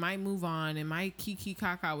truly might move on and might kiki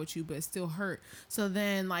kaka with you, but it's still hurt. So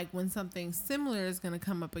then, like, when something similar is going to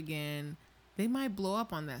come up again, they might blow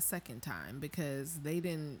up on that second time because they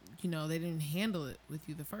didn't handle it with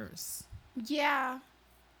you the first. Yeah.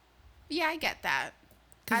 Yeah, I get that.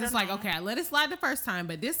 Because it's like, okay, I let it slide the first time,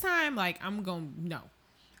 but this time, like, I'm going, no.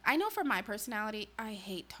 I know for my personality, I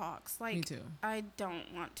hate talks. Like, Me too. I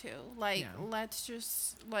don't want to. Like, let's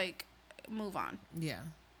just, like, move on. Yeah.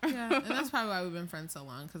 Yeah. And that's probably why we've been friends so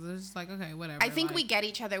long. Because it's just like, okay, whatever. I think like, we get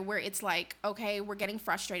each other where it's like, okay, we're getting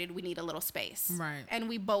frustrated. We need a little space. Right. And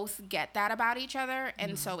we both get that about each other.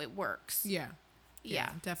 And so it works. Yeah. Yeah.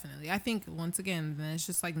 Definitely. I think, once again, then it's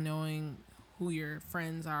just like knowing who your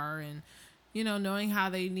friends are and, you know, knowing how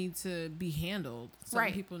they need to be handled. Some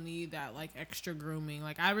people need that, like, extra grooming.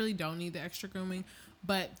 Like, I really don't need the extra grooming.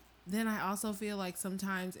 But then I also feel like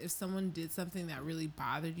sometimes if someone did something that really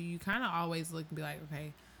bothered you, you kind of always look and be like,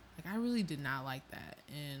 okay, like, I really did not like that.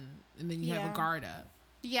 And then you have a guard up.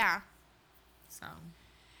 Yeah. So.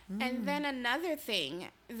 And then another thing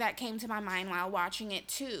that came to my mind while watching it,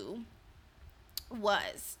 too,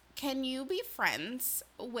 was, can you be friends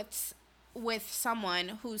with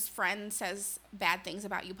someone whose friend says bad things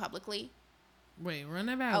about you publicly? Wait, run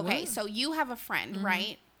it back. Okay, what? so you have a friend,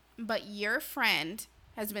 right? But your friend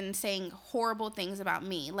has been saying horrible things about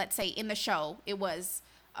me. Let's say in the show, it was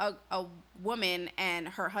a woman and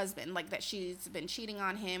her husband, like that she's been cheating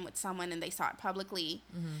on him with someone and they saw it publicly.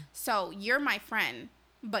 So you're my friend,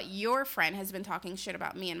 but your friend has been talking shit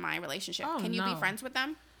about me and my relationship. Oh, Can you be no. friends with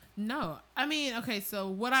them? No. I mean, okay, so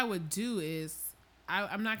what I would do is,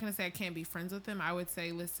 I'm not going to say I can't be friends with them. I would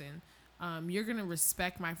say, listen, you're going to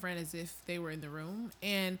respect my friend as if they were in the room.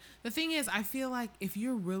 And the thing is, I feel like if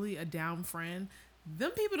you're really a down friend,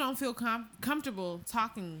 them people don't feel comfortable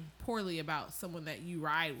talking poorly about someone that you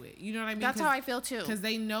ride with. You know what I mean? That's how I feel too. Because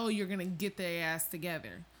they know you're going to get their ass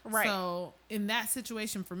together. Right. So in that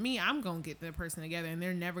situation, for me, I'm going to get the person together and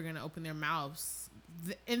they're never going to open their mouths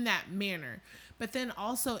in that manner. But then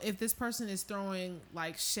also, if this person is throwing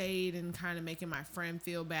like shade and kind of making my friend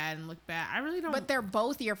feel bad and look bad, I really don't. But they're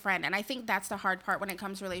both your friend. And I think that's the hard part when it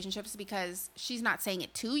comes to relationships, because she's not saying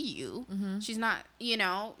it to you. She's not,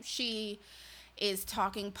 she is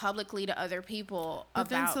talking publicly to other people but about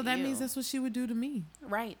then, so that you. means that's what she would do to me.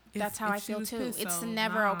 Right. If- That's how if I she feel was too. pissed, It's so,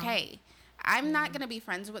 never nah. okay. I'm not going to be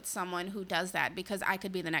friends with someone who does that because I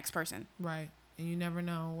could be the next person. Right. And you never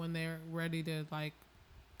know when they're ready to like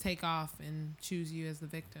take off and choose you as the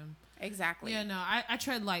victim. Exactly. Yeah, no, I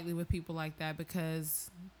tread lightly with people like that because,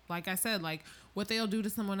 like I said, like what they'll do to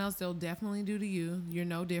someone else, they'll definitely do to you. You're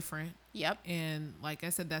no different. Yep. And like I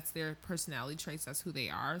said, that's their personality traits. That's who they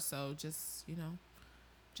are. So just, be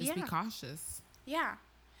Yeah. cautious. Yeah.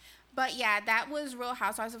 But yeah, that was Real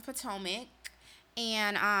Housewives of Potomac.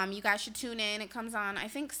 And you guys should tune in. It comes on, I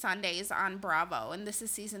think, Sundays on Bravo. And this is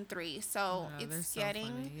season 3. So Yeah, they're it's so getting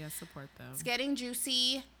funny. Yeah, support them. it's getting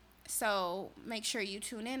juicy. So make sure you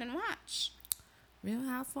tune in and watch. Real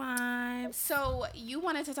Housewives. So you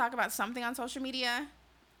wanted to talk about something on social media?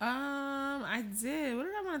 I did. What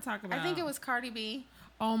did I want to talk about? I think it was Cardi B.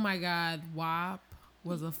 Oh my God, WAP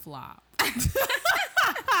was a flop. I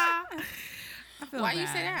feel Why bad. you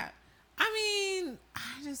say that? I mean,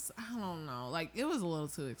 I don't know. Like, it was a little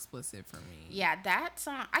too explicit for me. Yeah, that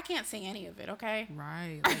song, I can't sing any of it, okay?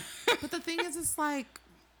 Right. Like, but the thing is, it's like,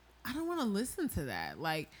 I don't want to listen to that.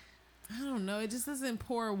 Like, I don't know. It just doesn't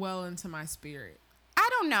pour well into my spirit. I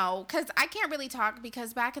don't know, because I can't really talk,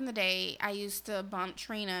 because back in the day, I used to bump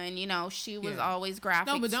Trina, and, she was always graphic,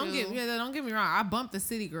 No, but too. don't get me wrong. I bumped the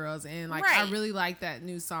City Girls, and, like, Right. I really like that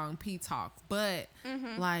new song, P Talk. But,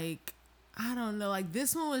 like, I don't know. Like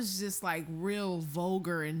this one was just like real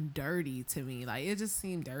vulgar and dirty to me. Like it just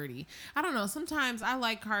seemed dirty. I don't know. Sometimes I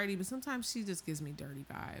like Cardi, but sometimes she just gives me dirty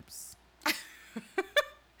vibes.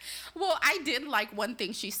 Well, I did like one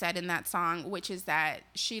thing she said in that song, which is that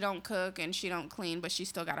she don't cook and she don't clean, but she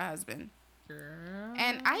still got a husband. Girl.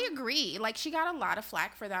 And I agree. Like, she got a lot of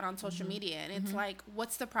flack for that on social media. And it's like,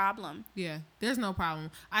 what's the problem? Yeah, there's no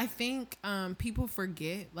problem. I think people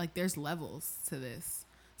forget, like, there's levels to this.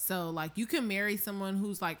 So, like, you can marry someone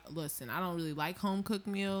who's like, listen, I don't really like home cooked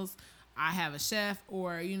meals. I have a chef,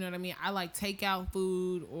 or, you know what I mean? I like takeout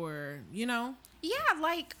food, or, you know? Yeah,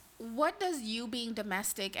 like, what does you being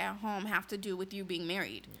domestic at home have to do with you being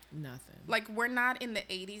married? Nothing. Like, we're not in the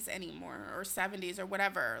 80s anymore, or 70s or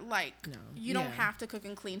whatever. Like, No. you don't have to cook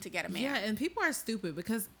and clean to get a man. Yeah, and people are stupid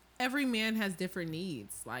because every man has different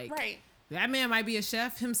needs. Like, Right. that man might be a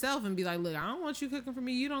chef himself and be like, look, I don't want you cooking for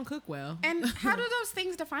me. You don't cook well. And how do those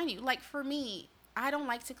things define you? Like, for me, I don't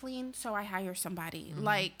like to clean, so I hire somebody.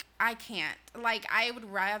 Like, I can't. Like, I would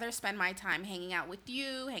rather spend my time hanging out with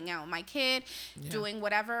you, hanging out with my kid, doing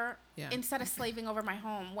whatever, instead of slaving over my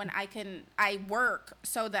home when I work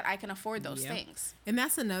so that I can afford those things. And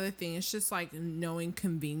that's another thing. It's just like knowing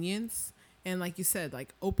convenience. And like you said,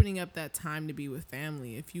 like opening up that time to be with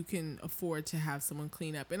family if you can afford to have someone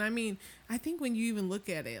clean up. And I mean, I think when you even look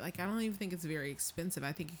at it, like I don't even think it's very expensive.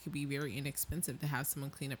 I think it could be very inexpensive to have someone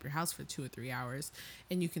clean up your house for 2 or 3 hours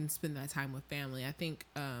and you can spend that time with family. I think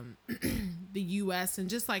the US and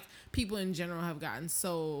just like people in general have gotten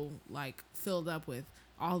so like filled up with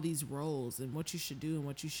all these roles and what you should do and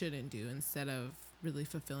what you shouldn't do instead of really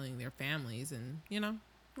fulfilling their families and, you know,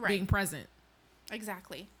 being present.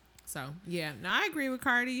 Exactly. So, yeah. No, I agree with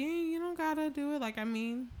Cardi. You don't gotta do it. Like, I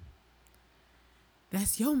mean,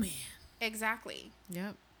 that's your man. Exactly.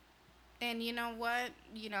 Yep. And you know what?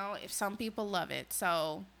 You know, if some people love it,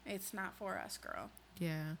 so it's not for us, girl.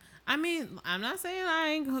 Yeah. I mean, I'm not saying I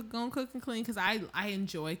ain't gonna cook and clean because I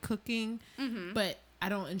enjoy cooking, but I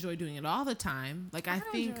don't enjoy doing it all the time. Like, I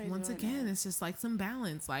think, once again, it's just like some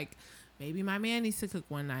balance. Like, maybe my man needs to cook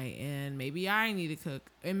one night and maybe I need to cook.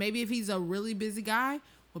 And maybe if he's a really busy guy,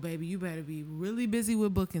 well, baby, you better be really busy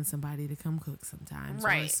with booking somebody to come cook sometimes.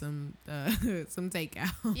 Right. Or some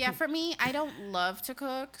takeout. Yeah, for me, I don't love to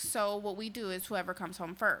cook. So what we do is whoever comes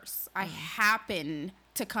home first. I happen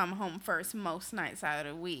to come home first most nights out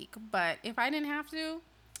of the week. But if I didn't have to,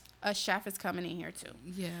 a chef is coming in here too.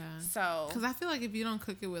 Yeah. So. Because I feel like if you don't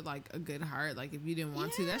cook it with like a good heart, like if you didn't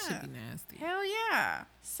want to, that should be nasty. Hell yeah.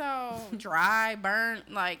 So dry,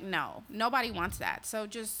 burnt, like no. Nobody wants that. So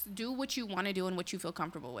just do what you want to do and what you feel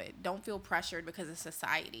comfortable with. Don't feel pressured because of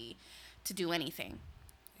society to do anything.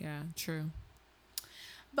 Yeah, true.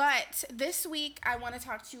 But this week, I want to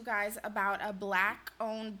talk to you guys about a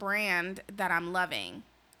Black-owned brand that I'm loving.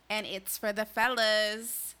 And it's for the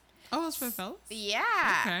fellas. Oh, it's for fellas? Yeah.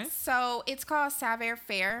 Okay. So it's called Savoir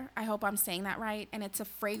Faire. I hope I'm saying that right. And it's a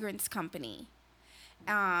fragrance company.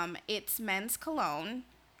 It's men's cologne.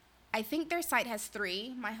 I think their site has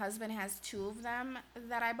 3. My husband has 2 of them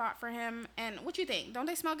that I bought for him. And what you think? Don't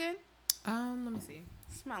they smell good? Let me see.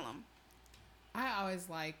 Smell them. I always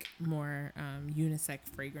like more unisex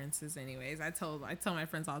fragrances anyways. I tell my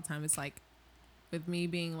friends all the time, it's like with me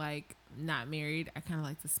being like not married, I kind of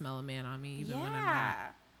like to smell a man on me even when I'm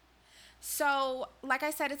not. So, like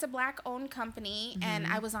I said, it's a Black-owned company, and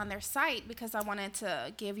I was on their site because I wanted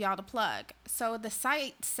to give y'all the plug. So, the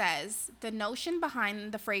site says the notion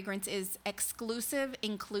behind the fragrance is exclusive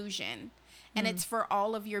inclusion, and it's for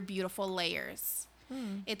all of your beautiful layers.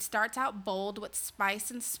 It starts out bold with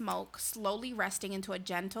spice and smoke, slowly resting into a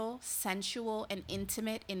gentle, sensual, and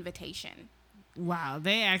intimate invitation. Wow,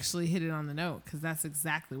 they actually hit it on the note because that's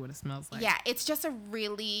exactly what it smells like. Yeah, it's just a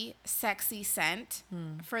really sexy scent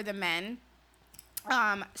for the men.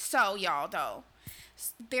 So y'all though,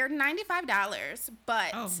 they're $95,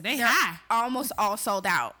 but they're high. Almost all sold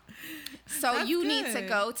out. So That's you need to good.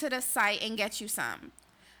 go to the site and get you some.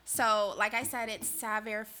 So like I said, it's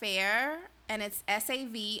Savoir Faire, and it's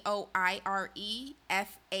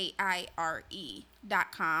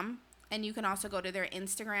SAVOIREFAIRE.com. And you can also go to their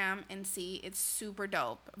Instagram and see. It's super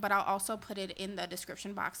dope. But I'll also put it in the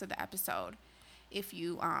description box of the episode if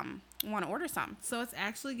you want to order some. So it's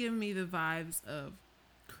actually giving me the vibes of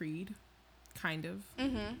Creed, kind of.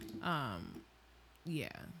 Yeah.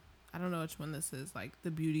 I don't know which one this is. Like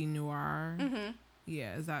the Beauty Noir.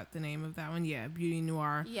 Yeah, is that the name of that one? Yeah, Beauty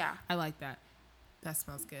Noir. Yeah. I like that. That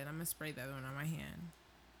smells good. I'm going to spray the other one on my hand.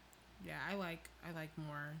 Yeah, I like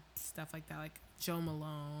more stuff like that, like Joe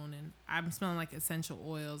Malone, and I'm smelling like essential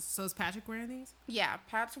oils. So is Patrick wearing these? Yeah,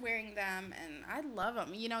 Pat's wearing them, and I love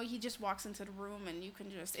him. You know, he just walks into the room, and you can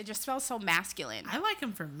it just smells so masculine. I like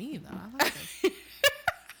him for me though. I like this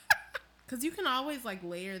because you can always like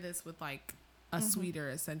layer this with like a sweeter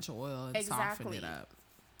essential oil and soften it up.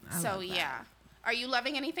 So yeah, are you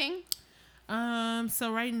loving anything?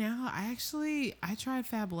 So right now I tried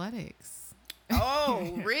Fabletics.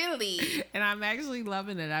 Oh, really? And I'm actually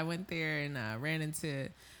loving it. I went there and ran into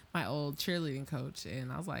my old cheerleading coach, and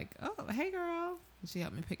I was like, "Oh, hey, girl!" And she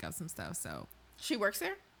helped me pick up some stuff. So She works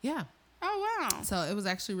there? yeah. Oh, wow. So it was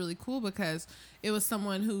actually really cool because it was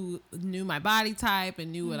someone who knew my body type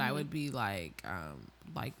and knew what I would be like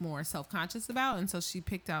more self-conscious about, and so she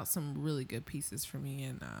picked out some really good pieces for me,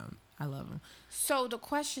 and I love them. So the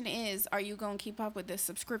question is, are you going to keep up with this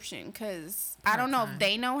subscription? Because I don't know if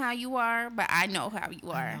they know how you are, but I know how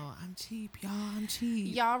you are. I know, I'm cheap, y'all. I'm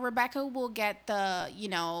cheap. Y'all, Rebecca will get the,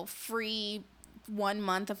 free 1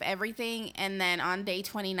 month of everything, and then on day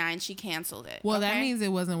 29 she canceled it. Well, okay? that means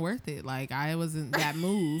it wasn't worth it. Like, I wasn't that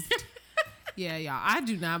moved. Yeah, y'all. I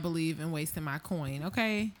do not believe in wasting my coin,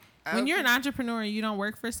 okay? When you're an entrepreneur and you don't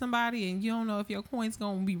work for somebody and you don't know if your coin's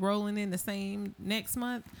going to be rolling in the same next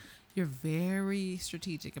month, you're very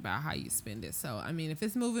strategic about how you spend it. So, I mean, if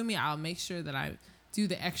it's moving me, I'll make sure that I do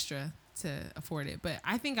the extra to afford it. But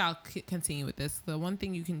I think I'll continue with this. The one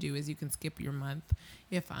thing you can do is you can skip your month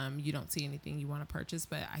if you don't see anything you want to purchase.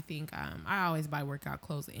 But I think I always buy workout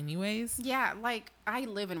clothes anyways. Yeah, like I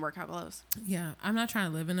live in workout clothes. Yeah, I'm not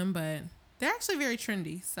trying to live in them, but they're actually very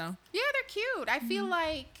trendy. So Yeah, they're cute. I feel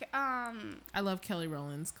like I love Kelly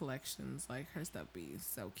Rowland's collections. Like, her stuff be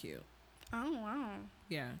so cute. oh wow.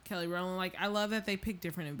 Yeah, Kelly Rowland. Like, I love that they pick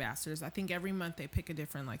different ambassadors. I think every month they pick a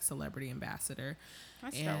different like celebrity ambassador.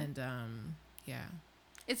 That's And dope. yeah.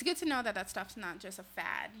 It's good to know that stuff's not just a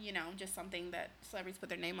fad, just something that celebrities put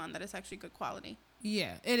their name on, that it's actually good quality.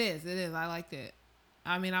 Yeah, it is. It is. I liked it.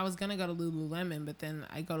 I mean, I was going to go to Lululemon, but then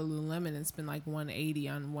I go to Lululemon and spend like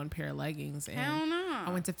 $180 on one pair of leggings. And Hell no. I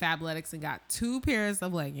went to Fabletics and got 2 pairs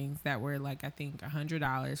of leggings that were like, I think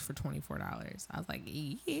 $100 for $24. I was like,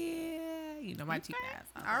 yeah, my cheap ass.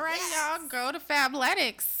 All right, y'all, go to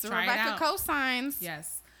Fabletics. Try it Rebecca out. cosigns.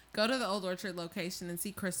 Yes. Go to the Old Orchard location and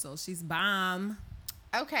see Crystal. She's bomb.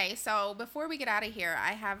 Okay, so before we get out of here,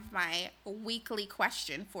 I have my weekly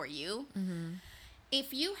question for you. Mm-hmm.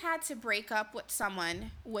 If you had to break up with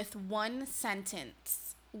someone with one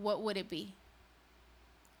sentence, what would it be?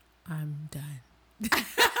 I'm done.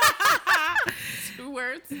 2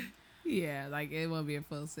 words? Yeah, like, it won't be a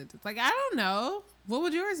full sentence. Like, I don't know. What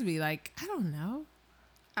would yours be? Like, I don't know.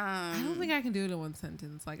 I don't think I can do it in one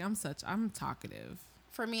sentence. Like, I'm talkative.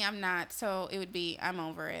 For me, I'm not. So it would be, I'm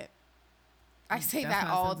over it. I say That's that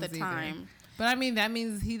not a all the sentence either. time. But I mean, that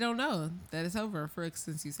means he don't know that it's over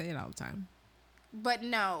since you say it all the time. But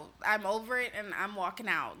no, I'm over it and I'm walking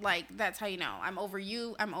out. Like, that's how you know. I'm over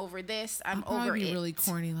you. I'm over this. I'm I'll over probably it. be really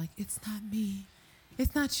corny. Like, it's not me.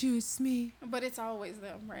 It's not you. It's me. But it's always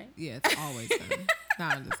them, right? Yeah, it's always them. No,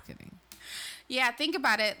 I'm just kidding. Yeah, think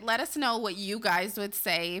about it. Let us know what you guys would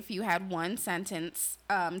say if you had one sentence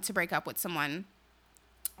to break up with someone.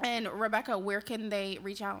 And Rebecca, where can they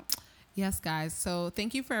reach out? Yes, guys. So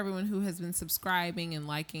thank you for everyone who has been subscribing and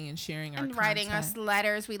liking and sharing our And writing content. us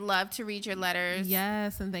letters. We love to read your letters.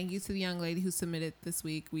 Yes, and thank you to the young lady who submitted this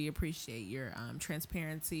week. We appreciate your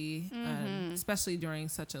transparency, especially during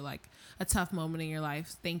such a tough moment in your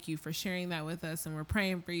life. Thank you for sharing that with us, and we're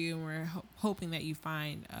praying for you, and we're hoping that you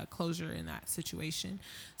find closure in that situation.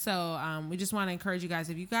 So we just want to encourage you guys,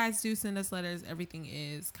 if you guys do send us letters, everything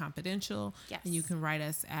is confidential. Yes. And you can write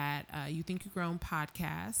us at You Think You Grown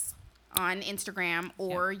Podcast on Instagram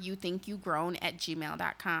or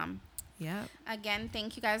youthinkyouggrown@gmail.com. Yep. Again,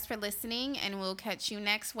 thank you guys for listening, and we'll catch you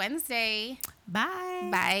next Wednesday. Bye.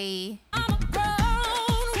 Bye. I'm a